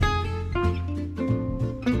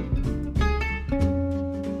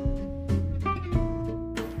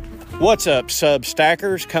What's up,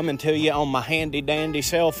 Substackers? Coming to you on my handy-dandy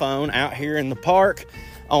cell phone out here in the park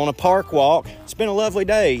on a park walk. It's been a lovely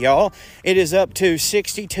day, y'all. It is up to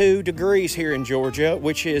 62 degrees here in Georgia,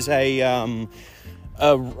 which is a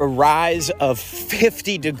rise of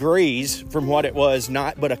 50 degrees from what it was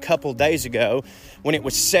not but a couple days ago when it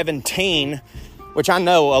was 17, which I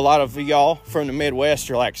know a lot of y'all from the Midwest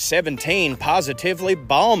are like, 17, positively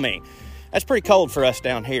balmy. That's pretty cold for us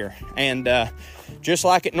down here. And just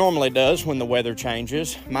like it normally does when the weather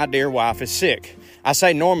changes, my dear wife is sick. I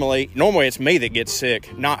say normally it's me that gets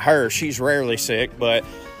sick, not her. She's rarely sick, but,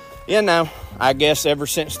 you know, I guess ever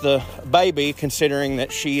since the baby, considering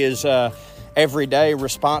that she is every day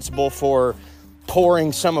responsible for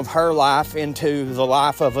pouring some of her life into the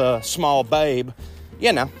life of a small babe,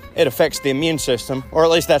 you know, it affects the immune system, or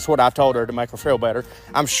at least that's what I told her to make her feel better.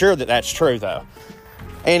 I'm sure that that's true, though.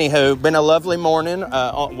 Anywho, been a lovely morning.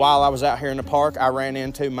 While I was out here in the park, I ran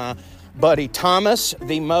into my buddy Thomas,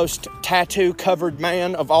 the most tattoo-covered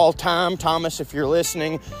man of all time. Thomas, if you're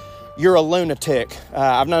listening, you're a lunatic.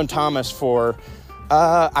 I've known Thomas for,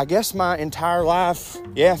 I guess, my entire life.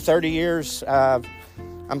 Yeah, 30 years. I'm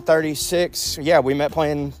 36. Yeah, we met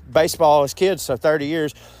playing baseball as kids, so 30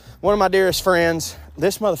 years. One of my dearest friends.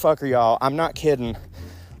 This motherfucker, y'all, I'm not kidding.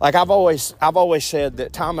 Like, I've always said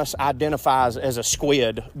that Thomas identifies as a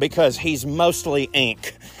squid because he's mostly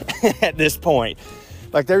ink at this point.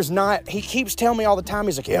 Like, he keeps telling me all the time,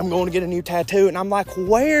 he's like, yeah, I'm going to get a new tattoo. And I'm like,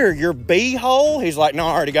 where? Your bee-hole? He's like, no,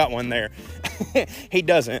 I already got one there. He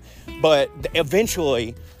doesn't. But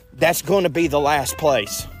eventually, that's going to be the last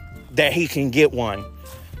place that he can get one,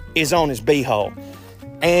 is on his bee-hole.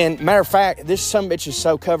 And matter of fact, this sumbitch is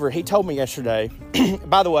so covered. He told me yesterday,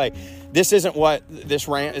 by the way, this isn't what this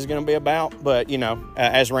rant is going to be about, but, you know,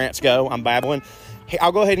 as rants go, I'm babbling.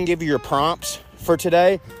 I'll go ahead and give you your prompts for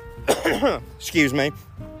today. Excuse me.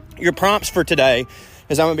 Your prompts for today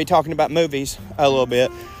is I'm going to be talking about movies a little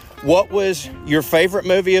bit. What was your favorite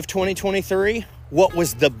movie of 2023? What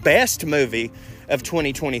was the best movie of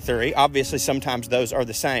 2023? Obviously, sometimes those are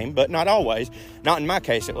the same, but not always. Not in my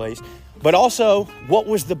case, at least. But also, what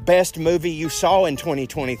was the best movie you saw in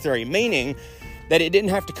 2023? Meaning that it didn't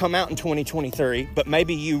have to come out in 2023, but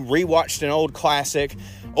maybe you rewatched an old classic,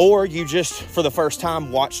 or you just, for the first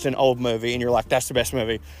time, watched an old movie, and you're like, that's the best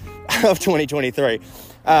movie of 2023.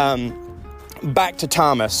 Back to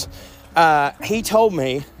Thomas. He told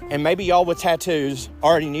me, and maybe y'all with tattoos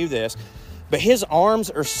already knew this, but his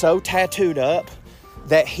arms are so tattooed up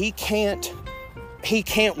that he can't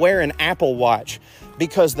wear an Apple Watch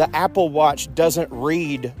because the Apple Watch doesn't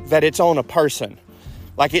read that it's on a person.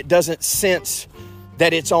 Like, it doesn't sense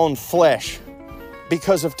that it's on flesh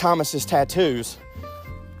because of Thomas's tattoos.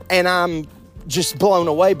 And I'm just blown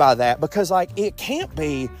away by that because, like, it can't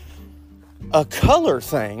be a color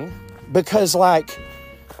thing because, like,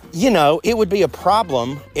 you know, it would be a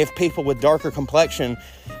problem if people with darker complexion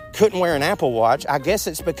couldn't wear an Apple Watch. I guess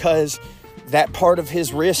it's because that part of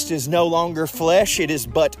his wrist is no longer flesh. It is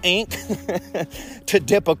but ink to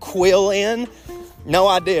dip a quill in. No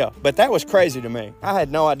idea. But that was crazy to me. I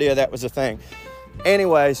had no idea that was a thing.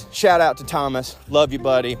 Anyways, shout out to Thomas. Love you,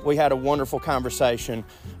 buddy. We had a wonderful conversation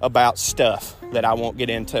about stuff that I won't get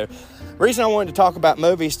into. The reason I wanted to talk about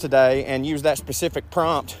movies today and use that specific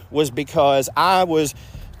prompt was because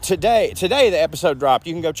today the episode dropped.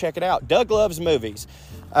 You can go check it out. Doug Loves Movies,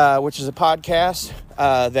 which is a podcast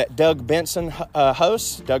that Doug Benson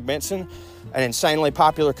hosts. Doug Benson, an insanely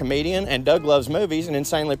popular comedian, and Doug Loves Movies, an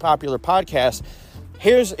insanely popular podcast.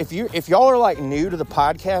 If y'all are like new to the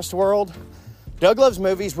podcast world, Doug Loves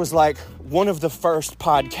Movies was like one of the first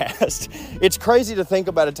podcasts. It's crazy to think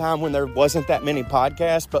about a time when there wasn't that many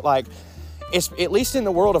podcasts, but like, it's at least in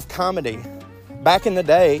the world of comedy. Back in the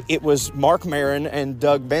day, it was Mark Maron and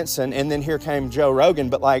Doug Benson, and then here came Joe Rogan.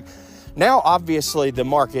 But like, now obviously the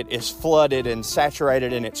market is flooded and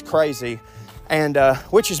saturated, and it's crazy, and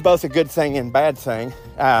which is both a good thing and bad thing.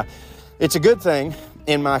 It's a good thing,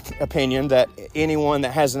 in my opinion, that anyone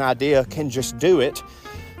that has an idea can just do it,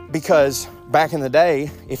 because back in the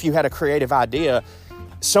day, if you had a creative idea,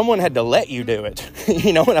 someone had to let you do it.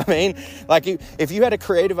 You know what I mean? Like, if you had a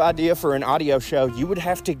creative idea for an audio show, you would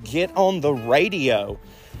have to get on the radio,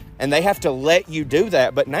 and they have to let you do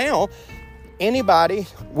that. But now, anybody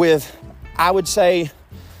with, I would say,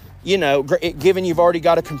 you know, given you've already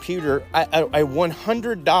got a computer, a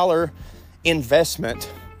 $100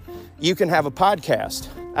 investment, you can have a podcast.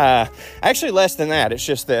 Actually less than that. It's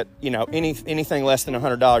just that, you know, anything less than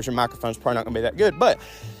 $100, your microphone's probably not going to be that good, but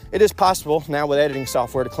it is possible now with editing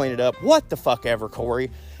software to clean it up. What the fuck ever, Corey?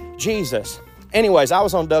 Jesus. Anyways, I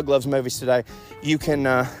was on Doug Loves Movies today. You can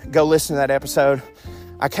go listen to that episode.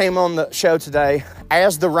 I came on the show today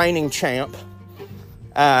as the reigning champ.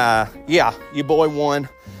 Your boy won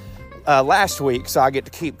last week, so I get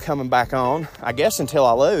to keep coming back on, I guess, until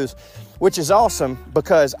I lose, which is awesome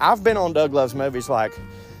because I've been on Doug Loves Movies like,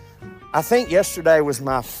 I think yesterday was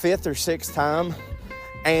my 5th or 6th time,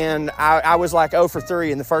 and I was like 0 for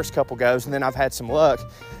 3 in the first couple goes, and then I've had some luck.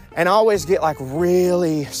 And I always get like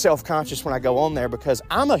really self-conscious when I go on there because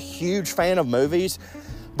I'm a huge fan of movies.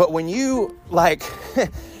 But when you like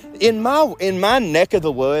in my neck of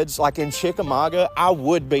the woods, like in Chickamauga, I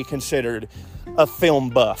would be considered a film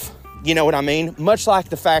buff. You know what I mean? Much like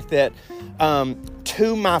the fact that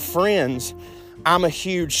to my friends, I'm a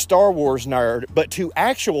huge Star Wars nerd, but to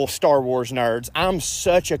actual Star Wars nerds, I'm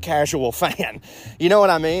such a casual fan. You know what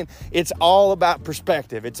I mean? It's all about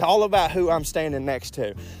perspective. It's all about who I'm standing next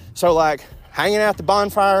to. So like hanging out the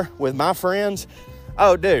bonfire with my friends,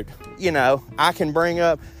 oh dude, you know, I can bring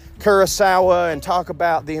up Kurosawa and talk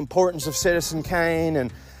about the importance of Citizen Kane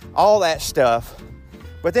and all that stuff.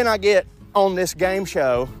 But then I get on this game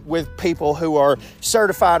show with people who are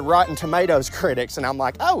certified Rotten Tomatoes critics, and I'm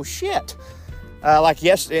like, oh shit.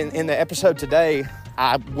 In the episode today,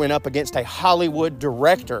 I went up against a Hollywood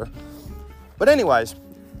director. But anyways,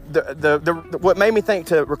 what made me think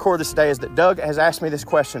to record this today is that Doug has asked me this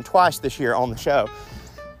question twice this year on the show.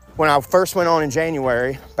 When I first went on in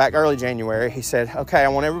January, back early January, he said, okay, I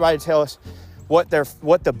want everybody to tell us what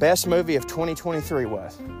the best movie of 2023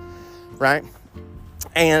 was, right?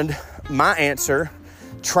 And my answer,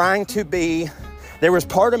 there was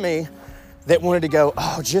part of me that wanted to go,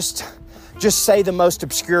 oh, just say the most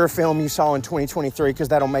obscure film you saw in 2023 because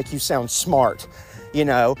that'll make you sound smart, you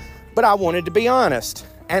know. But I wanted to be honest.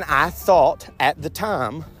 And I thought at the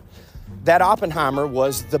time that Oppenheimer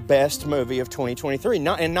was the best movie of 2023.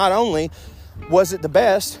 Not only was it the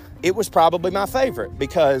best, it was probably my favorite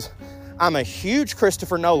because I'm a huge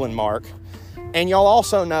Christopher Nolan mark. And y'all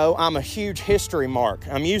also know I'm a huge history mark.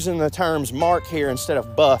 I'm using the terms mark here instead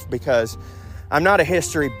of buff because I'm not a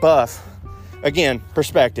history buff. Again,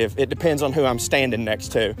 perspective. It depends on who I'm standing next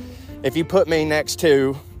to. If you put me next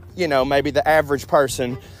to, you know, maybe the average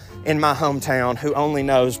person in my hometown who only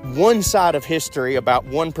knows one side of history about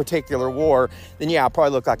one particular war, then yeah, I'll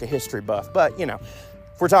probably look like a history buff. But, you know,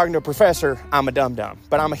 if we're talking to a professor, I'm a dum-dum.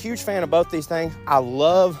 But I'm a huge fan of both these things. I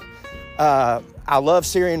love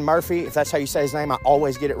Cillian Murphy. If that's how you say his name, I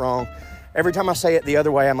always get it wrong. Every time I say it the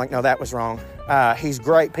other way, I'm like, no, that was wrong. He's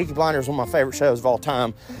great. Peaky Blinders is one of my favorite shows of all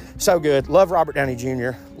time. So good. Love Robert Downey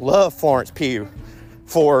Jr. Love Florence Pugh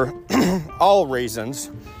for all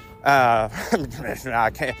reasons. I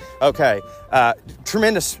can't. Okay.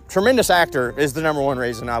 Tremendous actor is the number one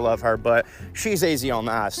reason I love her, but she's easy on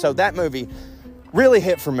the eyes. So that movie really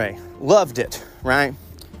hit for me. Loved it, right?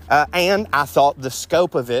 And I thought the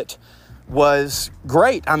scope of it was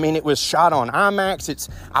great. I mean, it was shot on IMAX.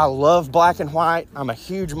 I love black and white. I'm a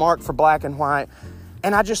huge mark for black and white.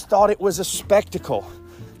 And I just thought it was a spectacle.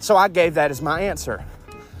 So I gave that as my answer.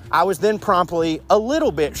 I was then promptly a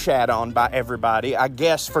little bit shat on by everybody, I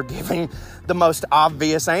guess, for giving the most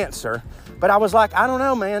obvious answer. But I was like, I don't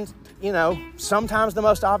know, man. You know, sometimes the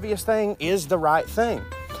most obvious thing is the right thing.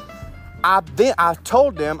 I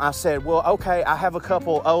told them, I said, well, okay, I have a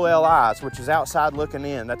couple OLIs, which is outside looking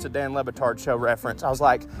in. That's a Dan Le Batard show reference. I was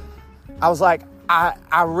like,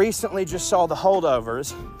 I recently just saw The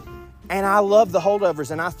Holdovers, and I love The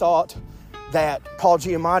Holdovers, and I thought that Paul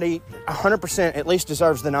Giamatti 100% at least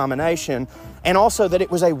deserves the nomination, and also that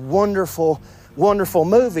it was a wonderful, wonderful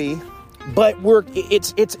movie, but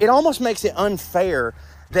it almost makes it unfair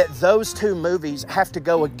that those two movies have to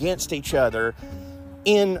go against each other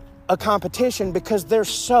in a competition because they're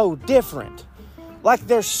so different. Like,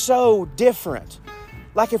 they're so different.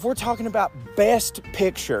 Like, if we're talking about Best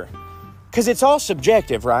Picture, because it's all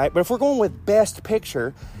subjective, right? But if we're going with Best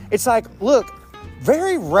Picture, it's like, look,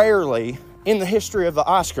 very rarely in the history of the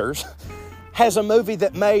Oscars has a movie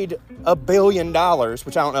that made $1 billion,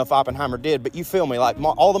 which I don't know if Oppenheimer did, but you feel me, like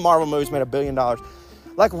all the Marvel movies made $1 billion.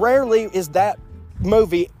 Like, rarely is that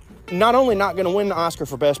movie not only not going to win the Oscar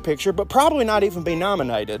for Best Picture, but probably not even be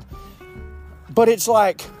nominated. But it's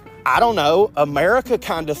like, I don't know, America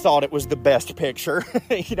kind of thought it was the best picture.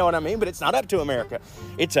 You know what I mean? But it's not up to America.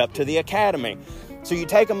 It's up to the Academy. So you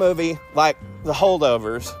take a movie like The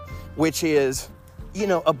Holdovers, which is, you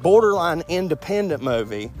know, a borderline independent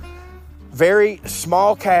movie, very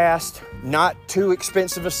small cast, not too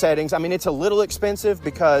expensive of settings. I mean, it's a little expensive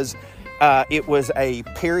because it was a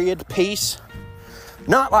period piece.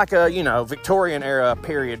 Not like a, you know, Victorian era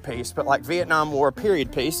period piece, but like Vietnam War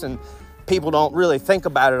period piece. And people don't really think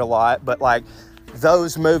about it a lot, but like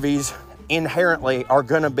those movies inherently are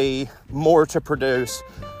going to be more to produce,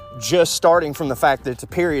 just starting from the fact that it's a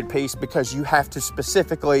period piece, because you have to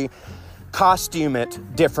specifically costume it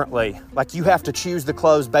differently. Like, you have to choose the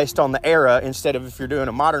clothes based on the era, instead of, if you're doing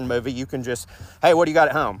a modern movie, you can just, hey, what do you got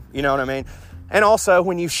at home? You know what I mean? And also,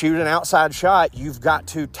 when you shoot an outside shot, you've got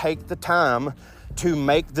to take the time to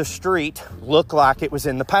make the street look like it was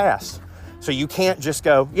in the past. So you can't just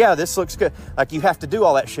go, yeah, this looks good. Like, you have to do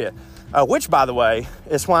all that shit. Which, by the way,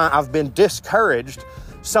 is why I've been discouraged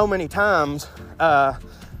so many times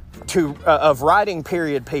of writing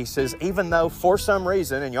period pieces, even though for some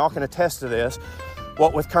reason, and y'all can attest to this,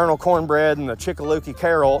 what with Colonel Cornbread and the Chickaluki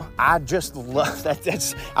Carol, I just love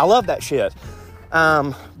that. I love that shit.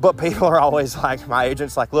 But people are always like, my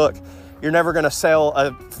agent's like, look, you're never going to sell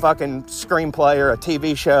a fucking screenplay or a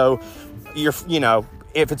TV show.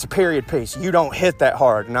 If it's a period piece, you don't hit that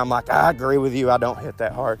hard. And I'm like, I agree with you. I don't hit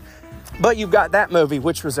that hard. But you've got that movie,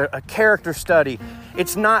 which was a character study.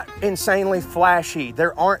 It's not insanely flashy.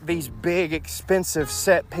 There aren't these big, expensive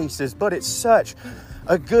set pieces, but it's such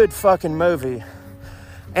a good fucking movie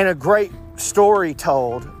and a great story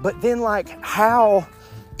told. But then, like, how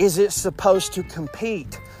is it supposed to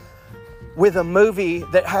compete with a movie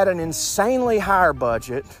that had an insanely higher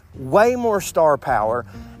budget, way more star power,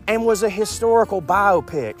 and was a historical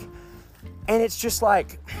biopic? And it's just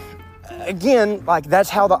like, again, like, that's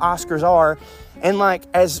how the Oscars are. And like,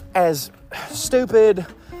 as stupid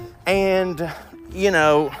and,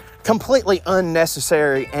 completely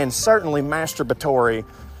unnecessary and certainly masturbatory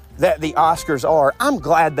that the Oscars are, I'm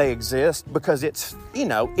glad they exist, because it's,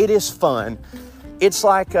 it is fun. It's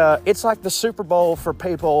like the Super Bowl for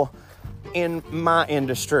people in my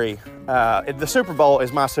industry. The Super Bowl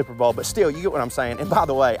is my Super Bowl, but still, you get what I'm saying. And by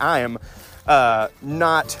the way, I am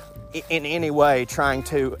not in any way trying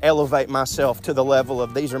to elevate myself to the level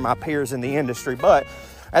of these are my peers in the industry, but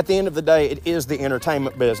at the end of the day, it is the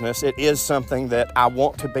entertainment business. It is something that I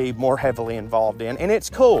want to be more heavily involved in, and it's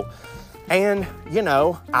cool. And,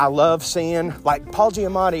 I love seeing, like, Paul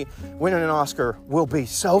Giamatti winning an Oscar will be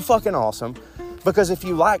so fucking awesome, because if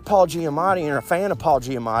you like Paul Giamatti and are a fan of Paul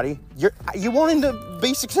Giamatti, you want him to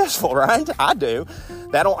be successful, right? I do.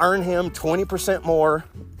 That'll earn him 20% more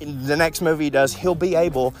in the next movie he does. He'll be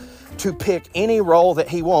able to pick any role that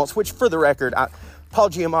he wants, which, for the record, Paul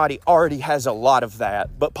Giamatti already has a lot of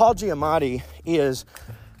that. But Paul Giamatti is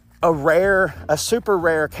a super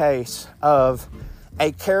rare case of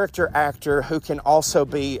a character actor who can also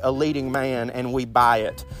be a leading man, and we buy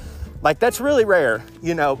it. Like, that's really rare.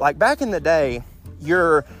 Like, back in the day,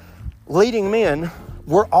 your leading men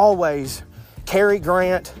were always Cary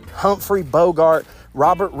Grant, Humphrey Bogart,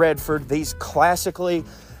 Robert Redford, these classically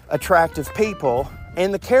attractive people.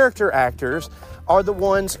 And the character actors are the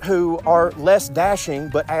ones who are less dashing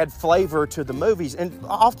but add flavor to the movies. And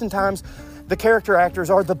oftentimes, the character actors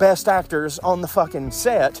are the best actors on the fucking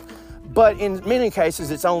set. But in many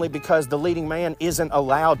cases, it's only because the leading man isn't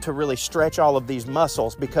allowed to really stretch all of these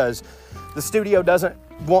muscles, because the studio doesn't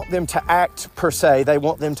want them to act per se. They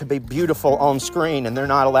want them to be beautiful on screen, and they're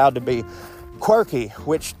not allowed to be quirky,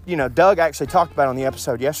 which, Doug actually talked about on the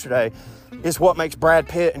episode yesterday, is what makes Brad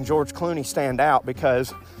Pitt and George Clooney stand out,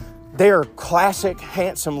 because they're classic,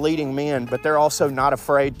 handsome leading men, but they're also not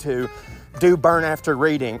afraid to do Burn After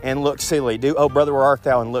Reading and look silly, do Oh Brother Where Art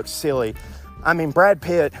Thou and look silly. I mean, Brad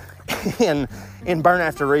Pitt in Burn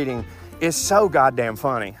After Reading is so goddamn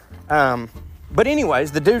funny. But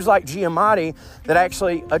anyways, the dudes like Giamatti that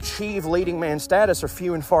actually achieve leading man status are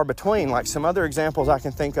few and far between. Like, some other examples I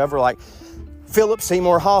can think of are like Philip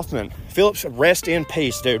Seymour Hoffman. Philip's, rest in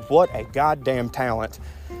peace, dude. What a goddamn talent.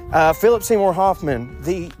 Philip Seymour Hoffman,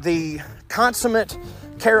 the consummate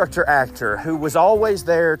character actor who was always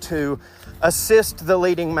there to assist the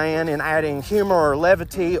leading man in adding humor or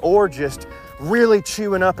levity, or just really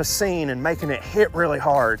chewing up a scene and making it hit really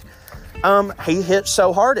hard. He hit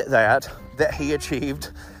so hard at that he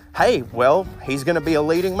achieved, hey, well, he's going to be a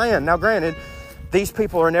leading man. Now, granted, these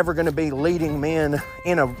people are never going to be leading men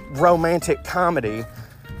in a romantic comedy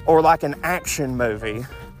or like an action movie,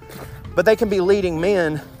 but they can be leading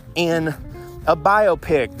men in a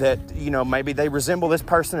biopic that, maybe they resemble this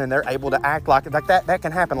person and they're able to act like that. That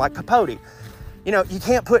can happen, like Capote. You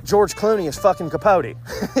can't put George Clooney as fucking Capote.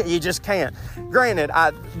 You just can't. Granted,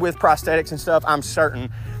 with prosthetics and stuff, I'm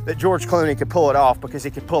certain that George Clooney could pull it off, because he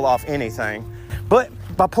could pull off anything. But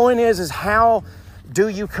my point is how do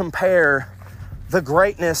you compare the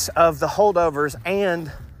greatness of The Holdovers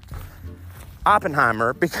and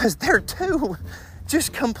Oppenheimer? Because they're two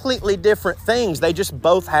just completely different things. They just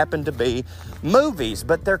both happen to be movies,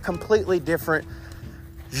 but they're completely different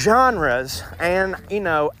genres. And,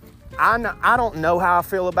 I don't know how I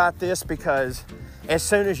feel about this, because as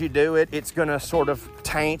soon as you do it, it's going to sort of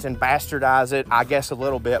taint and bastardize it, I guess, a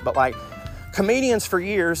little bit. But like, comedians for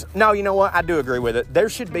years, no, you know what? I do agree with it. There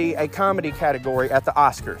should be a comedy category at the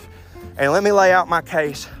Oscars. And let me lay out my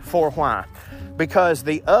case for why. Because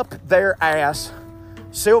the up their ass,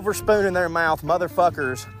 silver spoon in their mouth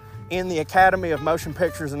motherfuckers in the Academy of Motion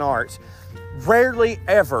Pictures and Arts rarely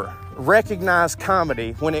ever recognize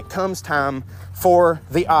comedy when it comes time for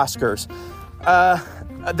the Oscars.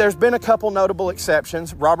 There's been a couple notable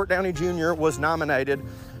exceptions. Robert Downey Jr. was nominated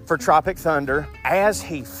for Tropic Thunder, as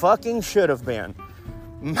he fucking should have been.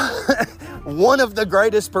 One of the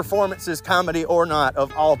greatest performances, comedy or not,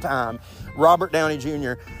 of all time. Robert Downey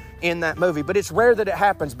Jr. in that movie. But it's rare that it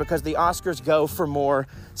happens, because the Oscars go for more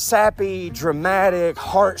sappy, dramatic,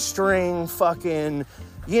 heartstring, fucking,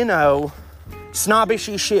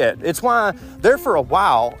 snobbishy shit. It's why there for a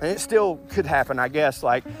while, and it still could happen, I guess,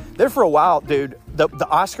 like, there for a while, dude, the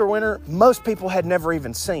Oscar winner, most people had never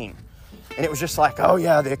even seen. And it was just like, oh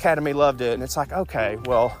yeah, the Academy loved it. And it's like, okay,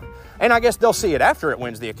 well, and I guess they'll see it after it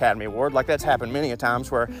wins the Academy Award. Like, that's happened many a times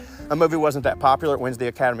where a movie wasn't that popular, it wins the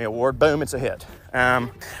Academy Award, boom, it's a hit.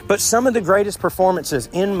 But some of the greatest performances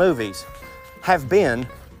in movies have been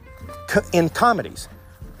in comedies.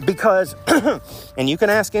 Because, and you can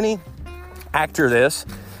ask any actor this,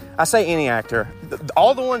 I say any actor,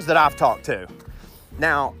 all the ones that I've talked to.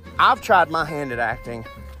 Now, I've tried my hand at acting,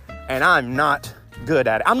 and I'm not good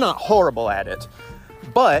at it. I'm not horrible at it.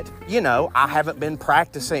 But, I haven't been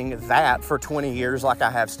practicing that for 20 years like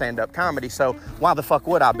I have stand-up comedy, so why the fuck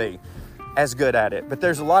would I be as good at it? But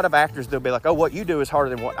there's a lot of actors that'll be like, oh, what you do is harder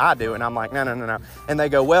than what I do. And I'm like, no. And they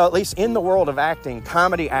go, well, at least in the world of acting,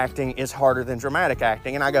 comedy acting is harder than dramatic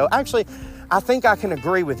acting. And I go, actually, I think I can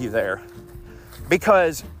agree with you there.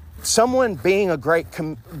 Because someone being a great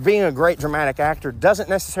dramatic actor doesn't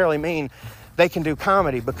necessarily mean they can do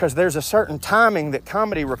comedy, because there's a certain timing that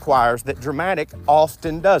comedy requires that dramatic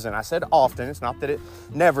often doesn't. I said often, it's not that it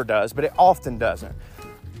never does, but it often doesn't.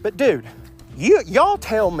 But dude, y'all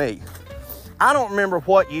tell me, I don't remember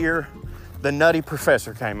what year The Nutty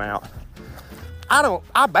Professor came out. I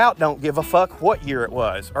about don't give a fuck what year it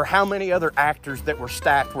was, or how many other actors that were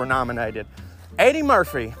stacked were nominated. Eddie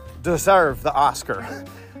Murphy deserved the Oscar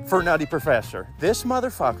for Nutty Professor. This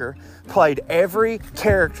motherfucker played every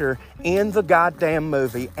character in the goddamn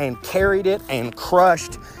movie and carried it and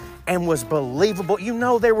crushed and was believable.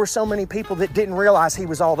 There were so many people that didn't realize he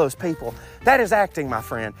was all those people. That is acting, my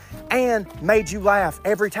friend. And made you laugh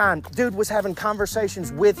every time. Dude was having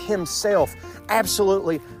conversations with himself,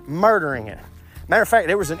 absolutely murdering it. Matter of fact,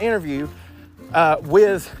 there was an interview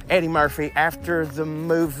with Eddie Murphy after the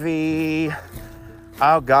movie,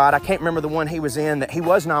 oh God, I can't remember the one he was in, that he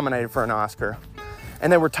was nominated for an Oscar.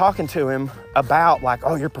 And they were talking to him about like,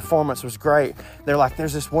 oh, your performance was great. They're like,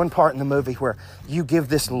 there's this one part in the movie where you give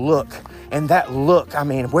this look, and that look, I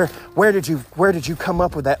mean, where did you come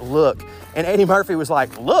up with that look? And Eddie Murphy was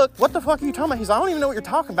like, look, what the fuck are you talking about? He's like, I don't even know what you're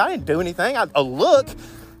talking about. I didn't do anything. A look.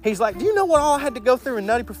 He's like, do you know what all I had to go through in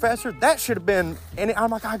Nutty Professor? That should have been, and I'm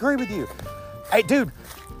like, I agree with you. Hey, dude,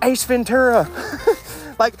 Ace Ventura.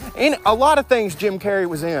 Like, in a lot of things Jim Carrey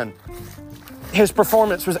was in, his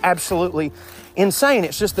performance was absolutely insane.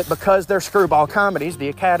 It's just that because they're screwball comedies, the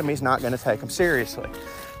Academy's not going to take them seriously,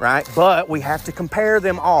 right? But we have to compare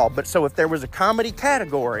them all. But so if there was a comedy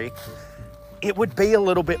category, it would be a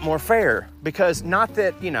little bit more fair, because not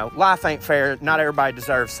that, life ain't fair. Not everybody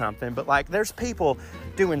deserves something, but like, there's people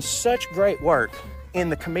doing such great work in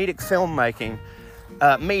the comedic filmmaking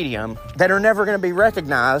medium that are never going to be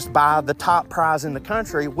recognized by the top prize in the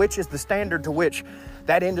country, which is the standard to which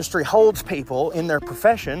that industry holds people in their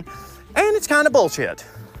profession. And it's kind of bullshit.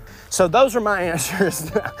 So those are my answers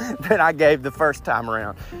that I gave the first time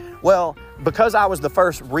around. Well, because I was the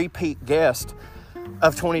first repeat guest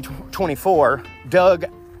of 2024, Doug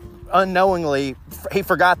unknowingly, he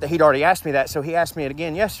forgot that he'd already asked me that, so he asked me it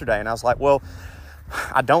again yesterday. And I was like, well,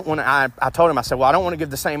 I don't want to, I told him, I said, well, I don't want to give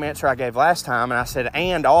the same answer I gave last time. And I said,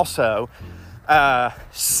 and also,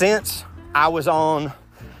 since I was on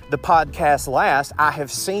the podcast last, I have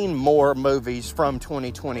seen more movies from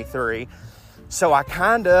 2023. So I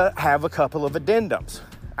kind of have a couple of addendums.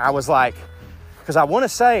 I was like, because I want to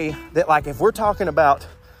say that, like, if we're talking about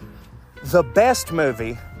the best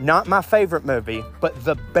movie, not my favorite movie, but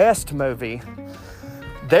the best movie,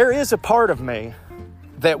 there is a part of me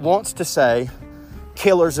that wants to say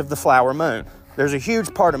Killers of the Flower Moon. There's a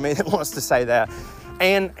huge part of me that wants to say that.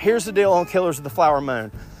 And here's the deal on Killers of the Flower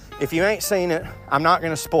Moon. If you ain't seen it, I'm not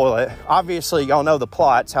going to spoil it. Obviously, y'all know the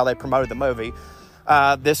plot. It's how they promoted the movie.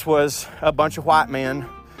 This was a bunch of white men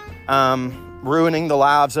ruining the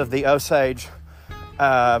lives of the Osage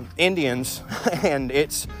Indians, and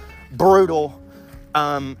it's brutal,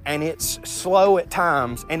 and it's slow at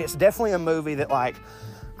times, and it's definitely a movie that, like,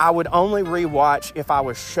 I would only rewatch if I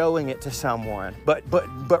was showing it to someone. But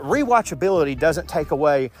rewatchability doesn't take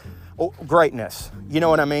away greatness. You know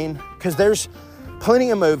what I mean? Because there's plenty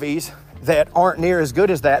of movies that aren't near as good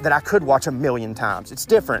as that I could watch a million times. It's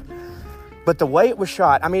different. But the way it was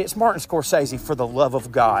shot, I mean, it's Martin Scorsese, for the love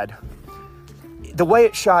of God. The way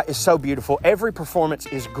it's shot is so beautiful. Every performance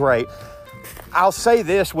is great. I'll say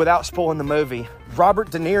this without spoiling the movie.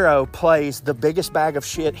 Robert De Niro plays the biggest bag of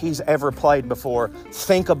shit he's ever played before.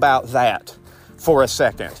 Think about that for a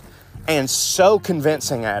second. And so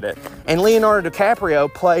convincing at it. And Leonardo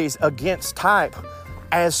DiCaprio plays against type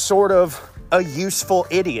as sort of a useful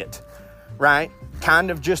idiot, right?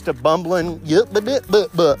 Kind of just a bumbling,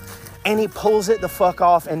 and he pulls it the fuck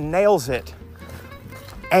off and nails it.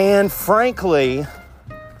 And frankly,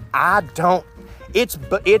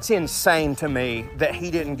 it's insane to me that he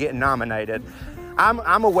didn't get nominated.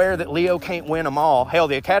 I'm aware that Leo can't win them all. Hell,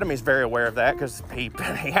 the Academy's very aware of that because he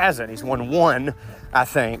hasn't. He's won one, I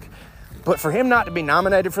think. But for him not to be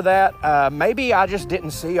nominated for that, maybe I just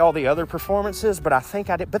didn't see all the other performances, but I think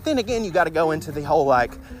I did. But then again, you got to go into the whole,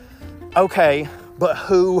 like, okay, but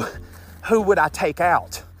who would I take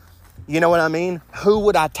out? You know what I mean? Who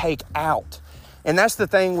would I take out? And that's the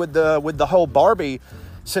thing with the whole Barbie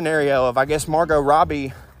scenario of, I guess, Margot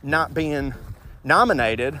Robbie not being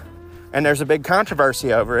nominated, and there's a big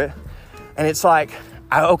controversy over it. And it's like,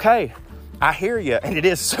 okay, I hear you. And it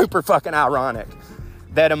is super fucking ironic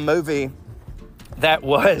that a movie that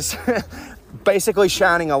was basically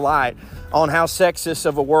shining a light on how sexist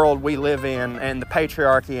of a world we live in and the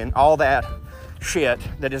patriarchy and all that shit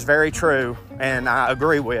that is very true and I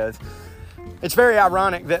agree with. It's very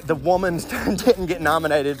ironic that the woman didn't get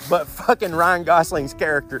nominated, but fucking Ryan Gosling's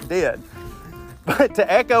character did. But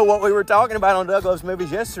to echo what we were talking about on Doug Loves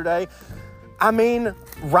Movies yesterday, I mean,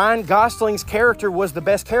 Ryan Gosling's character was the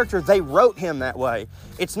best character. They wrote him that way.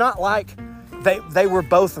 It's not like they were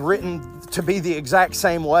both written to be the exact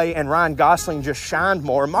same way and Ryan Gosling just shined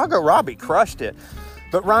more. Margot Robbie crushed it.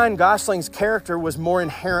 But Ryan Gosling's character was more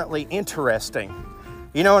inherently interesting.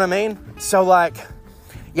 You know what I mean? So, like,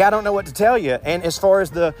 yeah, I don't know what to tell you. And as far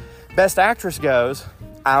as the best actress goes,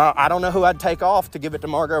 I don't know who I'd take off to give it to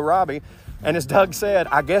Margot Robbie. And as Doug said,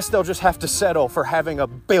 I guess they'll just have to settle for having a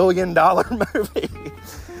 $1 billion movie.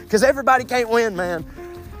 Because everybody can't win, man.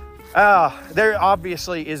 There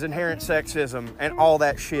obviously is inherent sexism and all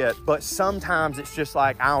that shit. But sometimes it's just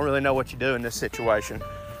like, I don't really know what you do in this situation.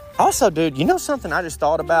 Also, dude, you know something I just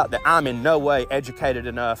thought about that I'm in no way educated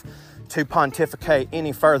enough to pontificate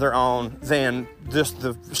any further on than just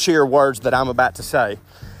the sheer words that I'm about to say.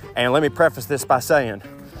 And let me preface this by saying,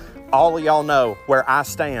 all of y'all know where I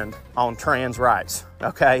stand on trans rights,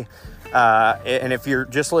 okay? And if you're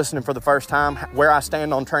just listening for the first time, where I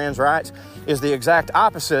stand on trans rights is the exact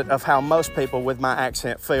opposite of how most people with my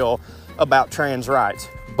accent feel about trans rights.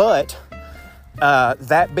 But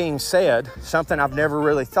that being said, something I've never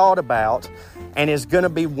really thought about and is going to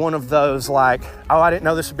be one of those like, oh, I didn't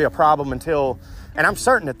know this would be a problem until, and I'm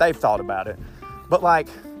certain that they've thought about it. But like,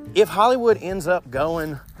 if Hollywood ends up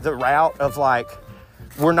going the route of like,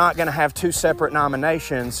 we're not going to have two separate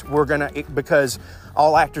nominations, we're going to, because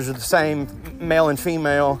all actors are the same, male and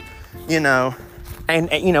female, you know, and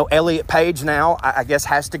you know, Elliot Page now, I guess,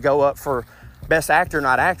 has to go up for Best Actor,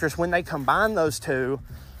 not Actress. When they combine those two,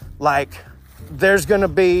 like, there's going to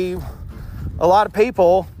be a lot of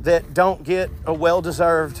people that don't get a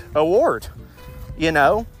well-deserved award, you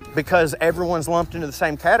know, because everyone's lumped into the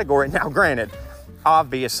same category. Now, granted,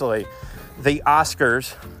 obviously, the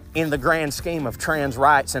Oscars, in the grand scheme of trans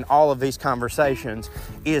rights and all of these conversations,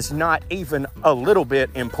 is not even a little bit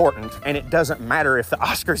important, and it doesn't matter if the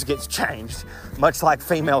Oscars gets changed, much like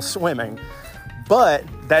female swimming. But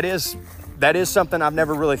that is something I've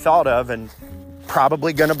never really thought of, and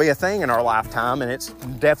probably going to be a thing in our lifetime, and it's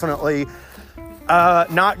definitely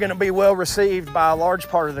not going to be well received by a large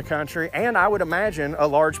part of the country, and I would imagine a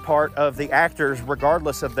large part of the actors,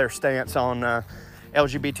 regardless of their stance on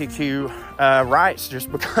LGBTQ rights,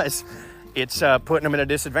 just because it's putting them at a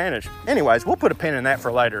disadvantage. Anyways, we'll put a pin in that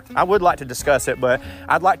for later. I would like to discuss it, but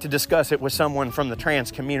I'd like to discuss it with someone from the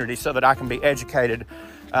trans community so that I can be educated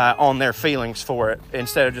on their feelings for it,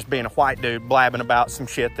 instead of just being a white dude blabbing about some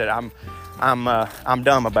shit that I'm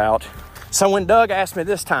dumb about. So when Doug asked me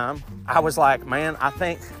this time, I was like, man, I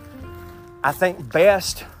think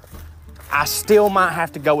best, I still might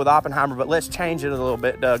have to go with Oppenheimer, but let's change it a little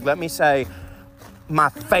bit, Doug. Let me say my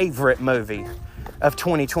favorite movie of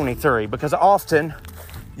 2023, because often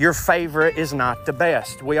your favorite is not the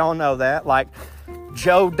best. We all know that. Like,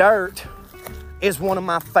 Joe Dirt is one of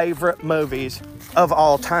my favorite movies of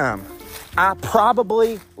all time. I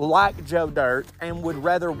probably like Joe Dirt and would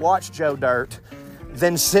rather watch Joe Dirt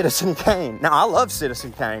than Citizen Kane. Now, I love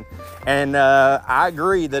Citizen Kane, and I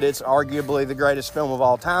agree that it's arguably the greatest film of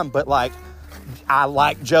all time, but, like, I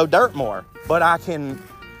like Joe Dirt more. But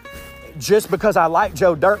just because I like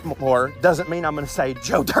Joe Dirt more doesn't mean I'm going to say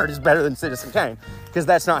Joe Dirt is better than Citizen Kane, because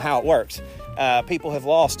that's not how it works. People have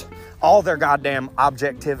lost all their goddamn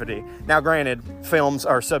objectivity. Now, granted, films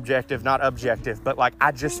are subjective, not objective, but, like,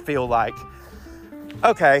 I just feel like,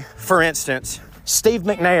 okay, for instance, Steve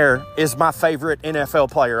McNair is my favorite NFL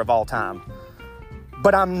player of all time.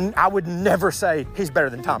 But I would never say he's better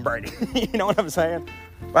than Tom Brady. You know what I'm saying?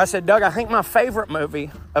 But I said, Doug, I think my favorite movie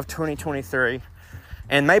of 2023,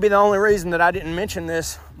 and maybe the only reason that I didn't mention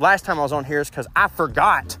this last time I was on here is because I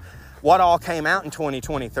forgot what all came out in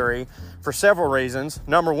 2023 for several reasons.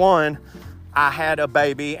 Number one, I had a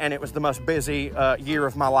baby, and it was the most busy year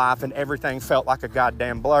of my life, and everything felt like a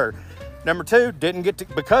goddamn blur. Number two,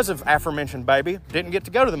 because of aforementioned baby, didn't get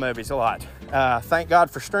to go to the movies a lot. Thank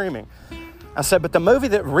God for streaming. I said, but the movie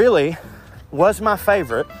that really was my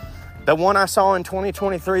favorite, the one I saw in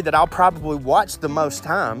 2023 that I'll probably watch the most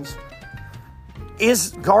times,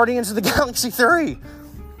 is Guardians of the Galaxy 3.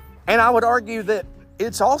 And I would argue that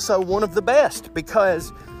it's also one of the best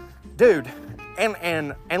because, dude,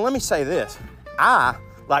 and let me say this. I,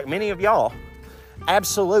 like many of y'all,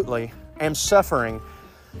 absolutely am suffering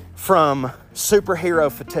from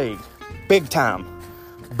superhero fatigue. Big time.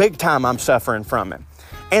 Big time I'm suffering from it.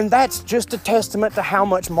 And that's just a testament to how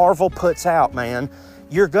much Marvel puts out, man.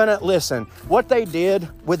 You're gonna, listen, what they did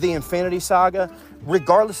with the Infinity Saga,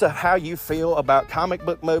 regardless of how you feel about comic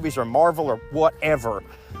book movies or Marvel or whatever,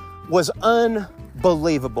 was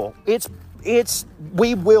unbelievable.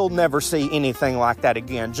 We will never see anything like that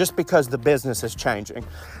again just because the business is changing.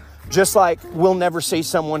 Just like we'll never see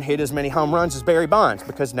someone hit as many home runs as Barry Bonds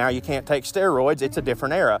because now you can't take steroids. It's a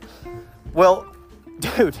different era. Well,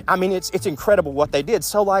 dude, I mean, it's incredible what they did.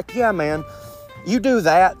 So, like, yeah, man, you do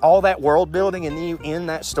that, all that world building, and then you end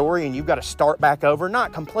that story and you've got to start back over,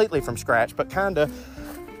 not completely from scratch, but kind of,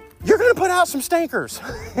 you're going to put out some stinkers.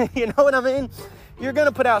 You know what I mean? You're going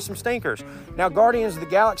to put out some stinkers. Now, Guardians of the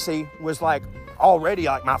Galaxy was like already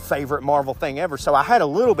like my favorite Marvel thing ever, so I had a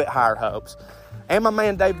little bit higher hopes. And my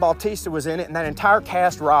man Dave Bautista was in it, and that entire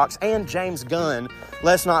cast rocks. And James Gunn,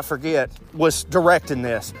 let's not forget, was directing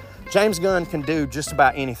this. James Gunn can do just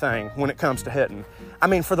about anything when it comes to hitting. I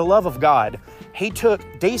mean, for the love of God, he took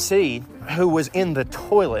DC, who was in the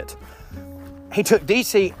toilet. He took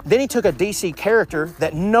DC, then he took a DC character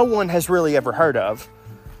that no one has really ever heard of.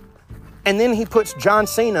 And then he puts John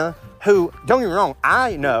Cena, who, don't get me wrong,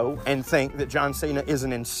 I know and think that John Cena is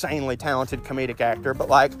an insanely talented comedic actor, but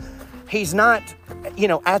like, he's not, you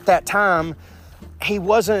know, at that time, he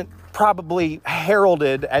wasn't probably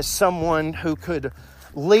heralded as someone who could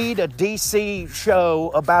lead a DC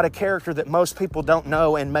show about a character that most people don't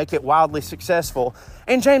know and make it wildly successful.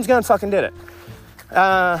 And James Gunn fucking did it.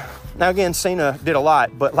 Now again, Cena did a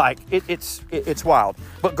lot, but like, it's wild.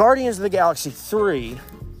 But Guardians of the Galaxy 3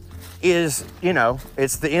 is, you know,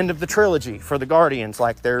 it's the end of the trilogy for the Guardians.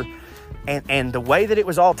 Like, and the way that it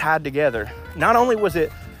was all tied together, not only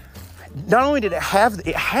did it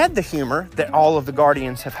had the humor that all of the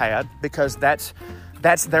Guardians have had, because that's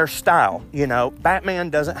their style. You know, Batman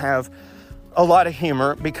doesn't have a lot of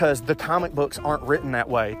humor because the comic books aren't written that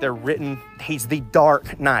way. They're written, he's the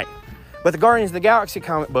Dark Knight. But the Guardians of the Galaxy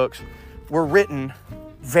comic books were written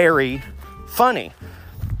very funny.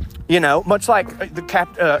 You know, much like the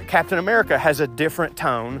Captain America has a different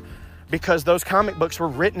tone because those comic books were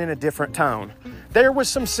written in a different tone. There was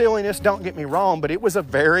some silliness, don't get me wrong, but it was a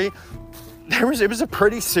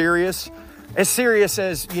pretty serious, as serious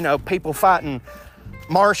as, you know, people fighting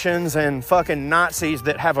Martians and fucking Nazis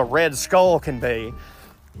that have a red skull can be.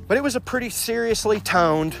 But it was a pretty seriously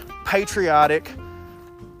toned, patriotic,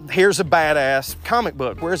 here's a badass comic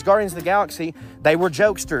book. Whereas Guardians of the Galaxy, they were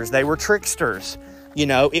jokesters, they were tricksters. You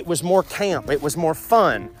know, it was more camp, it was more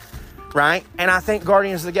fun, right? And I think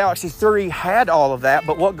Guardians of the Galaxy 3 had all of that,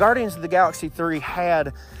 but what Guardians of the Galaxy 3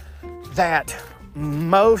 had that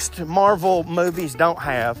most Marvel movies don't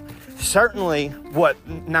have, certainly what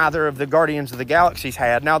neither of the Guardians of the Galaxies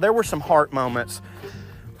had. Now, there were some heart moments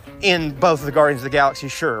in both of the Guardians of the Galaxy,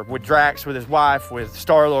 sure, with Drax, with his wife, with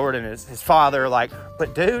Star-Lord and his father, like,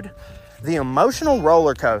 but dude, the emotional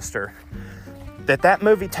roller coaster that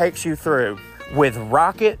movie takes you through with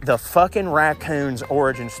Rocket the fucking Raccoon's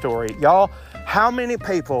origin story. Y'all, how many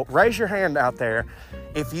people, raise your hand out there,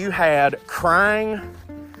 if you had crying,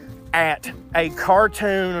 at a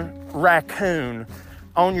cartoon raccoon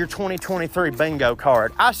on your 2023 bingo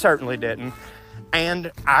card. I certainly didn't.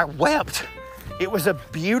 And I wept. It was a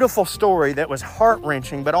beautiful story that was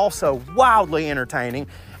heart-wrenching, but also wildly entertaining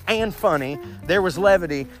and funny. There was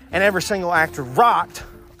levity, and every single actor rocked,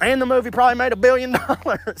 and the movie probably made $1 billion.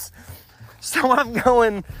 So I'm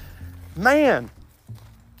going, man,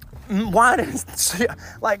 why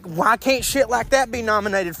can't shit like that be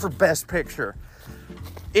nominated for Best Picture?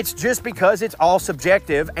 It's just because it's all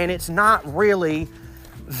subjective, and it's not really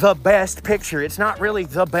the best picture. It's not really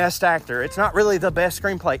the best actor. It's not really the best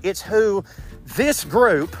screenplay. It's who this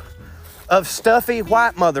group of stuffy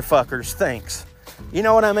white motherfuckers thinks. You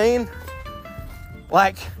know what I mean?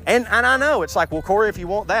 Like, and I know it's like, well, Corey, if you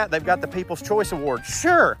want that, they've got the People's Choice Award.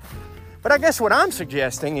 Sure. But I guess what I'm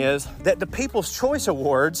suggesting is that the People's Choice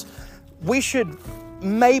Awards, we should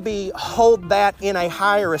maybe hold that in a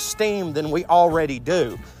higher esteem than we already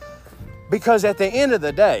do. Because at the end of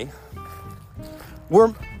the day,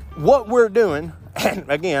 what we're doing, and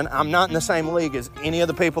again, I'm not in the same league as any of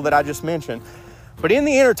the people that I just mentioned, but in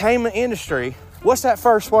the entertainment industry, what's that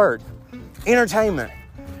first word? Entertainment.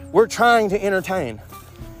 We're trying to entertain.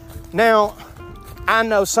 Now, I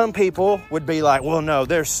know some people would be like, well, no,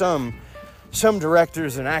 there's some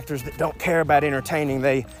directors and actors that don't care about entertaining.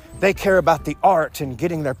 They care about the art and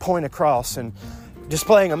getting their point across and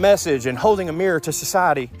displaying a message and holding a mirror to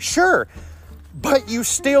society. Sure. But you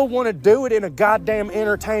still want to do it in a goddamn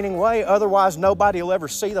entertaining way. Otherwise, nobody will ever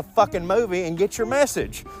see the fucking movie and get your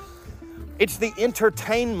message. It's the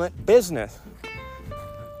entertainment business.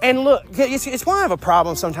 And look, it's why I have a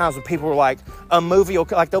problem sometimes with people who are like, a movie,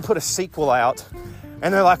 like they'll put a sequel out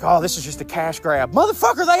and they're like, oh, this is just a cash grab.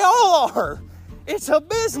 Motherfucker, they all are. It's a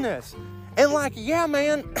business. And like, yeah,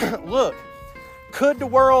 man, look, could the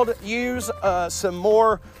world use some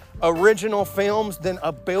more original films than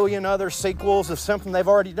a billion other sequels of something they've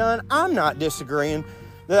already done? I'm not disagreeing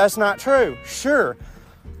that that's not true. Sure.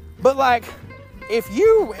 But like, if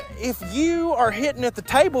you are hitting at the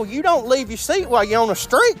table, you don't leave your seat while you're on a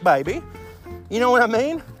streak, baby. You know what I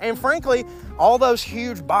mean? And frankly, all those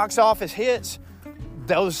huge box office hits,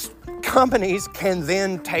 those companies can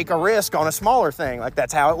then take a risk on a smaller thing. Like,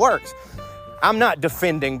 that's how it works. I'm not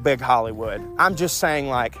defending big Hollywood. I'm just saying,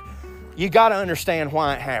 like, you got to understand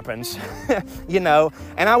why it happens, you know?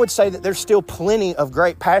 And I would say that there's still plenty of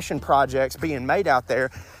great passion projects being made out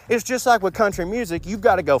there. It's just like with country music, you've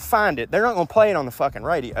got to go find it. They're not going to play it on the fucking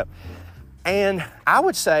radio. And I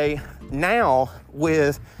would say now,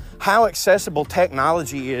 with how accessible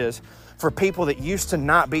technology is for people that used to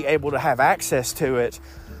not be able to have access to it,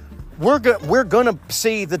 we're going to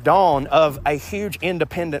see the dawn of a huge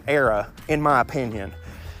independent era, in my opinion.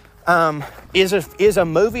 Is a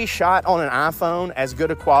movie shot on an iPhone as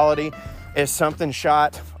good a quality as something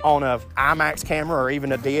shot on a IMAX camera or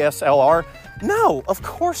even a DSLR? No, of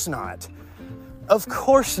course not. Of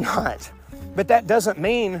course not. But that doesn't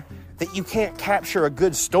mean that you can't capture a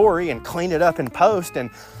good story and clean it up in post. And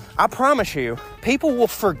I promise you, people will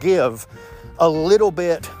forgive a little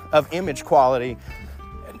bit of image quality.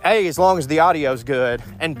 A, as long as the audio's good,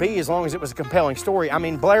 and B, as long as it was a compelling story. I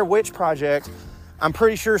mean, Blair Witch Project, I'm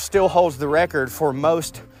pretty sure still holds the record for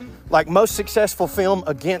most successful film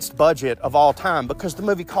against budget of all time, because the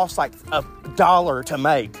movie cost like $1 to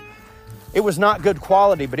make. It was not good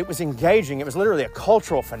quality, but it was engaging. It was literally a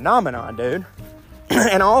cultural phenomenon, dude.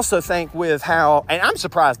 And I also think with how, and I'm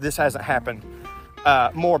surprised this hasn't happened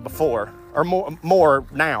more before, or more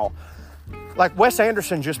now. Like, Wes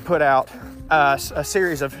Anderson just put out a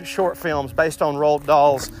series of short films based on Roald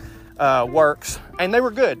Dahl's works, and they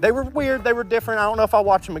were good. They were weird. They were different. I don't know if I'll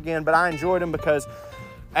watch them again, but I enjoyed them because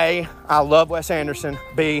A, I love Wes Anderson.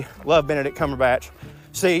 B, love Benedict Cumberbatch.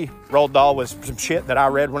 C, Roald Dahl was some shit that I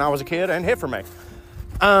read when I was a kid and hit for me.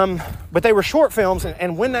 But they were short films,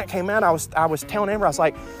 and when that came out, I was telling Amber, I was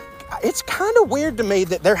like, it's kind of weird to me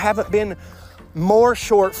that there haven't been more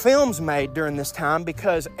short films made during this time,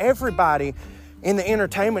 because everybody in the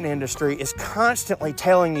entertainment industry is constantly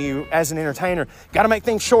telling you, as an entertainer, got to make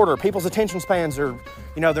things shorter. People's attention spans are,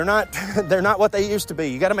 they're not what they used to be.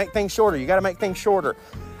 You got to make things shorter. You got to make things shorter.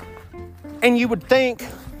 And you would think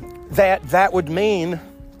that would mean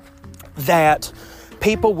that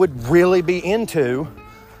people would really be into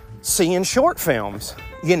seeing short films,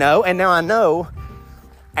 And now I know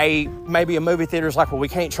maybe a movie theater's like, well, we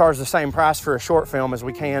can't charge the same price for a short film as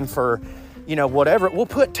we can for, whatever. We'll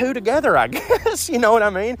put two together, I guess. You know what I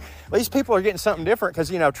mean? These people are getting something different because,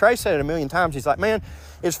 Trey said it a million times. He's like, man,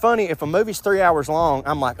 it's funny. If a movie's 3 hours long,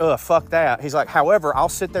 I'm like, fuck that. He's like, however, I'll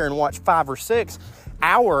sit there and watch 5 or 6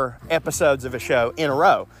 hour episodes of a show in a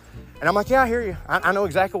row. And I'm like, yeah, I hear you. I know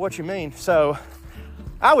exactly what you mean. So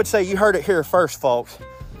I would say you heard it here first, folks.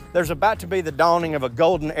 There's about to be the dawning of a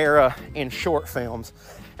golden era in short films.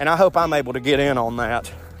 And I hope I'm able to get in on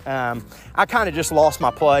that. I kind of just lost my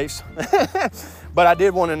place. But I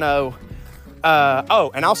did want to know.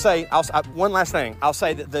 And I'll say one last thing. I'll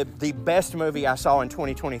say that the best movie I saw in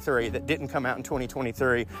 2023 that didn't come out in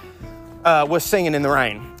 2023 was Singing in the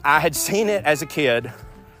Rain. I had seen it as a kid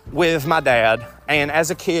with my dad. And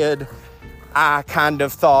as a kid, I kind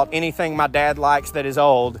of thought anything my dad likes that is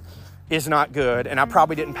old is not good. And I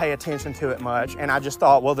probably didn't pay attention to it much. And I just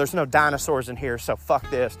thought, well, there's no dinosaurs in here, so fuck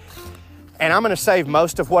this. And I'm going to save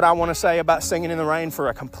most of what I want to say about Singing in the Rain for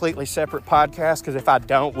a completely separate podcast, because if I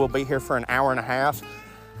don't, we'll be here for an hour and a half.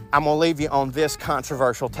 I'm going to leave you on this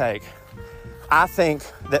controversial take. I think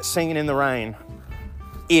that Singing in the Rain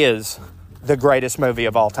is the greatest movie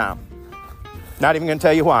of all time. Not even going to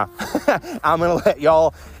tell you why. I'm going to let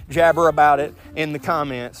y'all jabber about it in the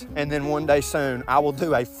comments, and then one day soon I will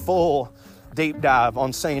do a full deep dive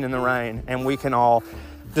on Singing in the Rain, and we can all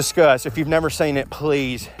discuss. If you've never seen it,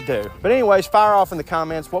 please do. But anyways, fire off in the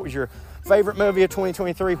comments. What was your favorite movie of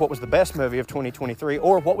 2023? What was the best movie of 2023?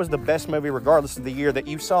 Or what was the best movie regardless of the year that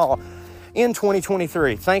you saw in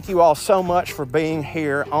 2023? Thank you all so much for being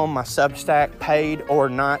here on my Substack, paid or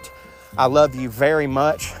not. I love you very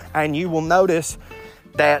much. And you will notice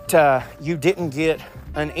that you didn't get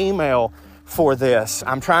an email for this.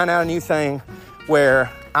 I'm trying out a new thing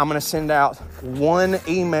where I'm going to send out one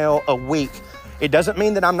email a week. It doesn't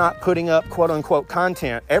mean that I'm not putting up quote-unquote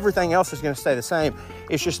content. Everything else is going to stay the same.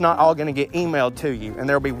 It's just not all going to get emailed to you. And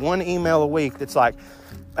there'll be one email a week that's like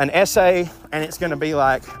an essay, and it's going to be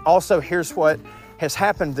like, also, here's what has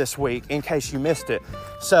happened this week in case you missed it.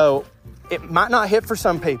 So it might not hit for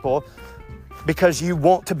some people because you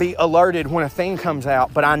want to be alerted when a thing comes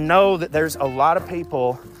out. But I know that there's a lot of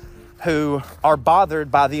people who are bothered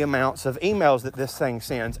by the amounts of emails that this thing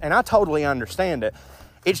sends. And I totally understand it.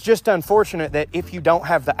 It's just unfortunate that if you don't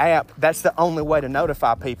have the app, that's the only way to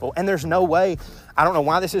notify people. And there's no way, I don't know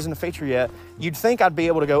why this isn't a feature yet. You'd think I'd be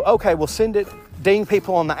able to go, okay, we'll send it, ding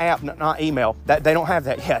people on the app, not email. They don't have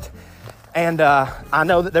that yet. And I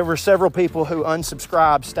know that there were several people who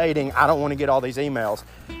unsubscribed stating, I don't want to get all these emails.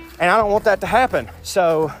 And I don't want that to happen.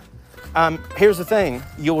 So here's the thing.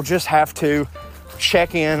 You'll just have to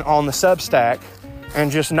check in on the Substack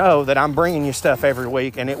and just know that I'm bringing you stuff every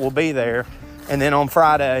week and it will be there. And then on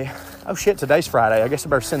Friday, oh shit, today's Friday. I guess I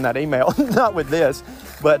better send that email. Not with this.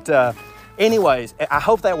 But anyways, I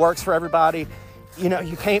hope that works for everybody. You know,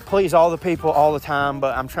 you can't please all the people all the time,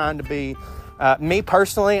 but I'm trying to be, me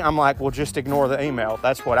personally, I'm like, well, just ignore the email.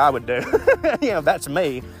 That's what I would do. That's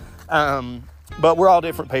me. But we're all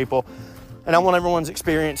different people. And I want everyone's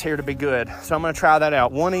experience here to be good. So I'm going to try that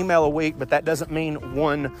out. One email a week, but that doesn't mean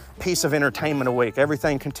one piece of entertainment a week.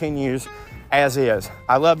 Everything continues as is.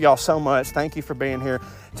 I love y'all so much. Thank you for being here.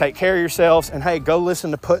 Take care of yourselves. And hey, go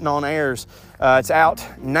listen to Putting on Airs. It's out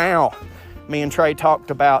now. Me and Trey talked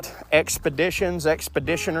about expeditions,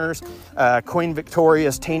 expeditioners, Queen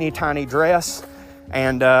Victoria's teeny tiny dress.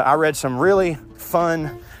 And I read some really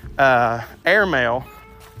fun airmail.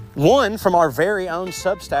 One from our very own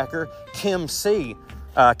Substacker, Kim C.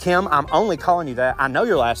 Kim, I'm only calling you that. I know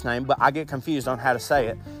your last name, but I get confused on how to say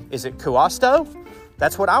it. Is it Cuasto?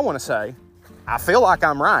 That's what I want to say. I feel like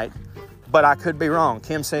I'm right, but I could be wrong.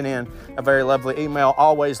 Kim sent in a very lovely email.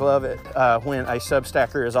 Always love it when a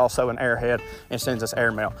Substacker is also an airhead and sends us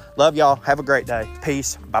airmail. Love y'all. Have a great day.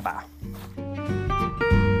 Peace. Bye-bye.